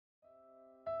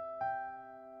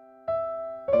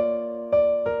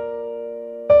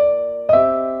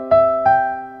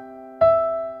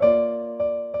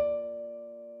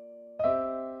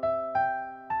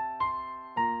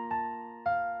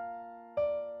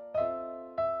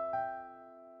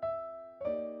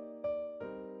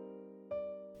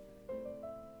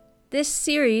This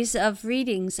series of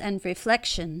readings and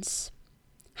reflections,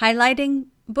 highlighting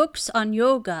books on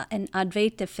yoga and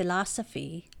Advaita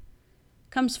philosophy,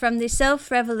 comes from the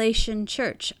Self-Revelation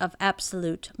Church of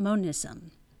Absolute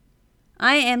Monism.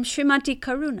 I am Srimati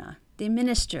Karuna, the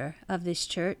minister of this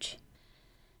church.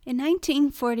 In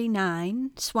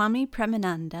 1949, Swami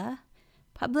Premananda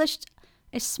published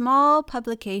a small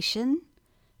publication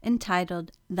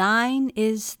entitled "Thine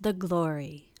is the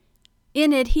Glory."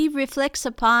 In it, he reflects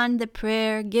upon the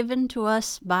prayer given to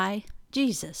us by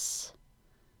Jesus,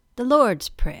 the Lord's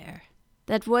Prayer,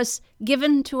 that was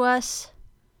given to us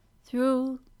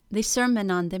through the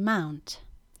Sermon on the Mount.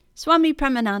 Swami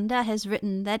Premananda has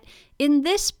written that in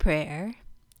this prayer,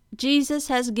 Jesus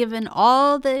has given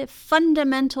all the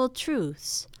fundamental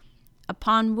truths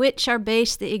upon which are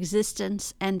based the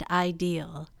existence and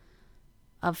ideal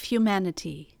of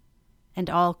humanity and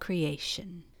all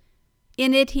creation.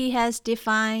 In it he has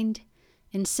defined,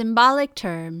 in symbolic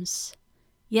terms,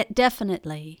 yet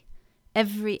definitely,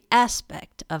 every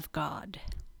aspect of God.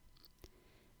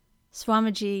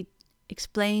 Swamiji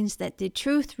explains that the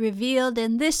truth revealed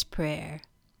in this prayer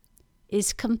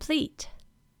is complete,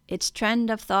 its trend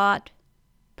of thought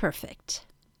perfect.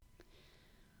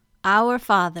 Our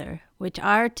Father, which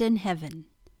art in heaven,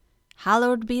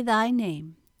 hallowed be thy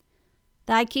name.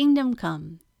 Thy kingdom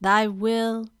come, thy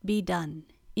will be done,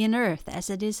 in earth as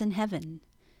it is in heaven.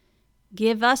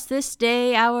 Give us this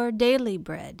day our daily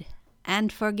bread, and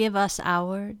forgive us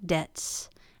our debts,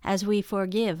 as we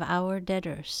forgive our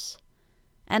debtors.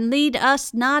 And lead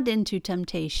us not into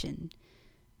temptation,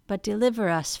 but deliver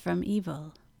us from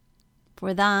evil.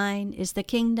 For thine is the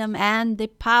kingdom and the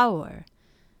power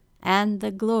and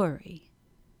the glory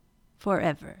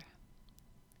forever.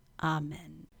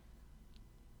 Amen.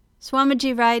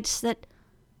 Swamiji writes that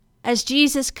as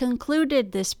Jesus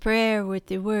concluded this prayer with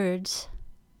the words,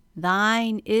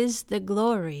 "Thine is the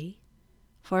glory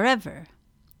forever,"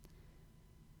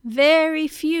 very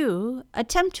few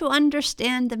attempt to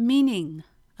understand the meaning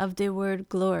of the word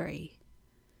glory,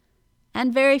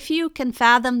 and very few can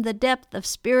fathom the depth of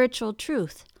spiritual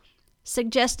truth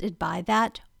suggested by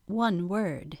that one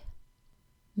word.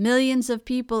 Millions of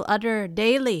people utter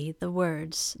daily the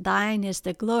words, "Thine is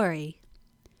the glory,"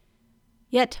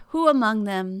 yet who among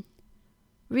them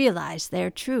realize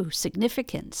their true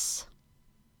significance?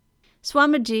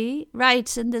 Swamiji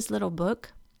writes in this little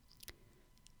book,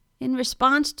 in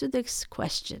response to this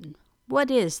question, what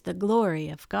is the glory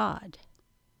of God?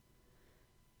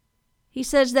 He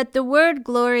says that the word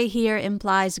glory here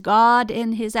implies God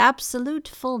in his absolute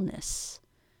fullness,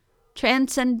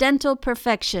 transcendental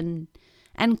perfection,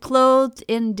 and clothed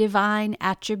in divine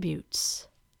attributes.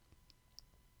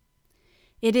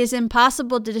 It is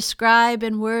impossible to describe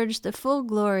in words the full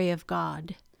glory of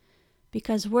God,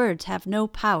 because words have no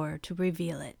power to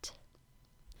reveal it.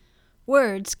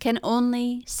 Words can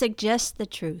only suggest the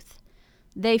truth.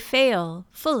 They fail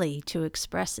fully to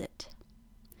express it.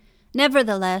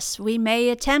 Nevertheless, we may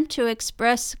attempt to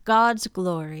express God's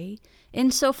glory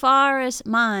insofar as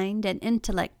mind and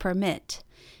intellect permit,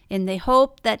 in the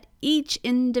hope that each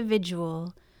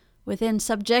individual within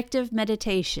subjective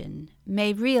meditation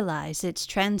may realize its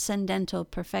transcendental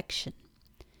perfection.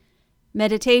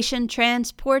 Meditation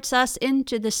transports us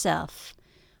into the self,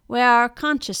 where our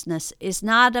consciousness is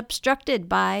not obstructed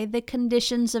by the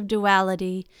conditions of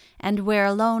duality and where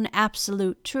alone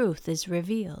absolute truth is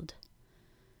revealed.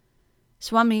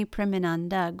 Swami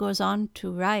Premananda goes on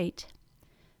to write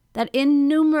that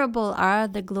innumerable are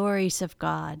the glories of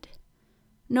God.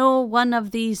 No one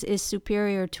of these is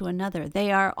superior to another.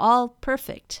 They are all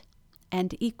perfect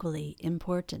and equally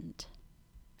important.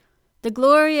 The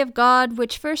glory of God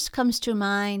which first comes to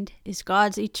mind is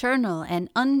God's eternal and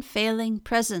unfailing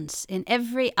presence in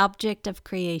every object of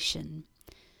creation.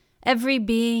 Every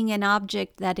being and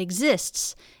object that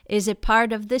exists is a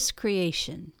part of this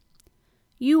creation.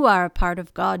 You are a part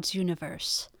of God's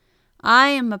universe. I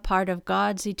am a part of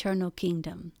God's eternal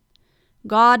kingdom.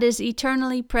 God is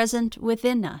eternally present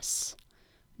within us.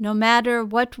 No matter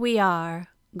what we are,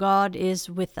 God is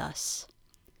with us.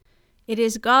 It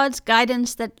is God's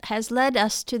guidance that has led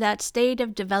us to that state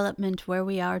of development where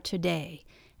we are today,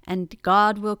 and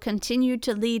God will continue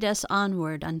to lead us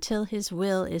onward until His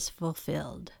will is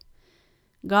fulfilled.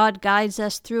 God guides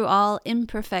us through all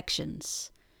imperfections.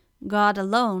 God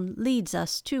alone leads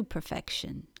us to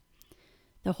perfection.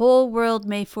 The whole world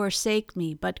may forsake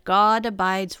me, but God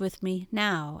abides with me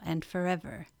now and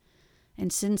forever.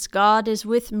 And since God is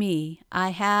with me, I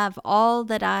have all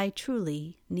that I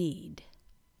truly need.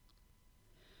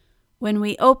 When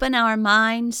we open our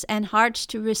minds and hearts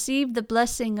to receive the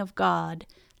blessing of God,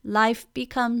 life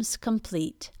becomes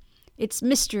complete. its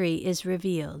mystery is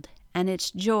revealed, and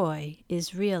its joy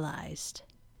is realized.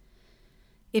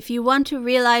 If you want to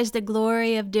realize the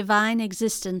glory of divine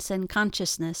existence and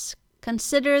consciousness,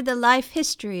 consider the life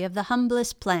history of the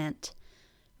humblest plant.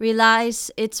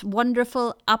 Realize its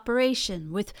wonderful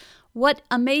operation, with what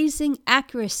amazing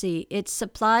accuracy it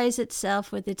supplies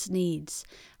itself with its needs,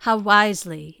 how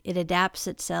wisely it adapts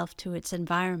itself to its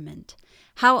environment,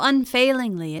 how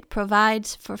unfailingly it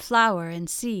provides for flower and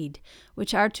seed,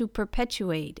 which are to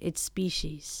perpetuate its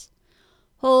species.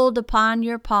 Hold upon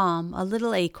your palm a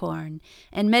little acorn,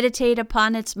 and meditate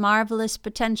upon its marvelous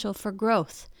potential for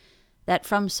growth, that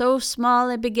from so small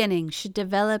a beginning should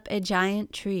develop a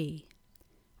giant tree.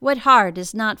 What heart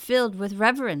is not filled with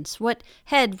reverence? What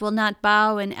head will not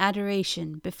bow in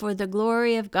adoration before the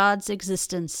glory of God's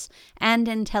existence and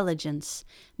intelligence,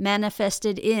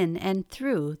 manifested in and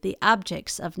through the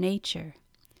objects of nature?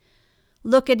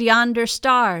 Look at yonder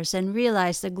stars and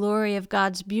realize the glory of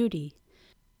God's beauty.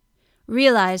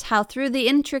 Realize how through the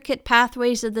intricate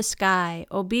pathways of the sky,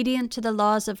 obedient to the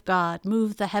laws of God,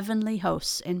 move the heavenly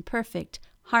hosts in perfect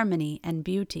harmony and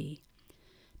beauty.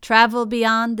 Travel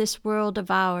beyond this world of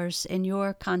ours in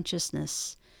your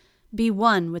consciousness. Be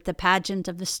one with the pageant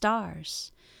of the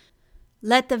stars.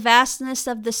 Let the vastness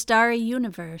of the starry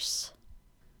universe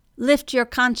lift your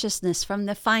consciousness from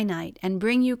the finite and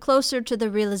bring you closer to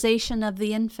the realization of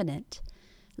the infinite.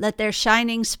 Let their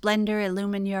shining splendor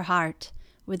illumine your heart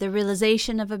with the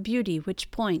realization of a beauty which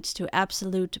points to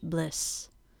absolute bliss.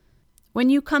 When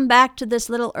you come back to this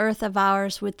little earth of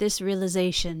ours with this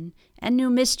realization, a new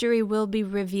mystery will be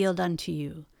revealed unto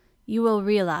you. You will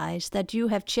realize that you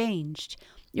have changed.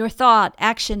 Your thought,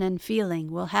 action, and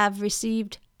feeling will have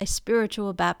received a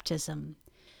spiritual baptism.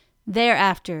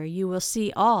 Thereafter you will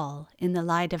see all in the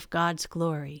light of God's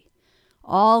glory.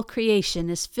 All creation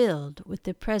is filled with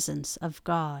the presence of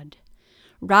God.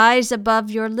 Rise above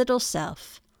your little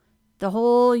self. The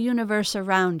whole universe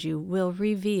around you will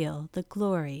reveal the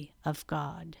glory of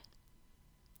God.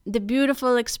 The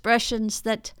beautiful expressions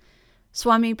that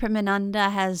Swami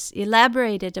Premananda has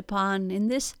elaborated upon in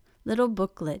this little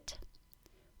booklet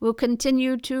will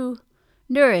continue to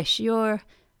nourish your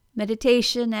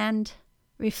meditation and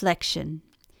reflection,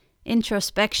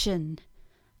 introspection,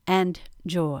 and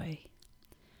joy.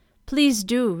 Please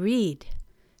do read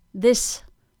this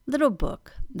little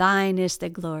book, Thine is the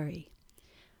Glory,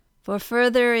 for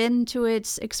further into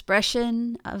its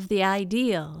expression of the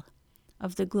ideal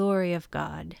of the glory of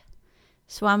God,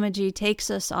 Swamiji takes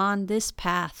us on this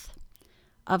path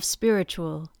of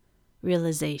spiritual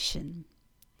realization.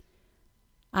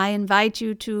 I invite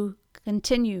you to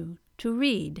continue to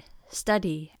read,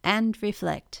 study, and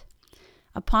reflect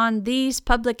upon these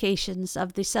publications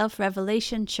of the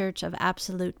Self-Revelation Church of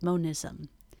Absolute Monism.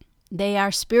 They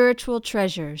are spiritual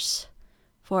treasures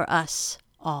for us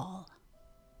all.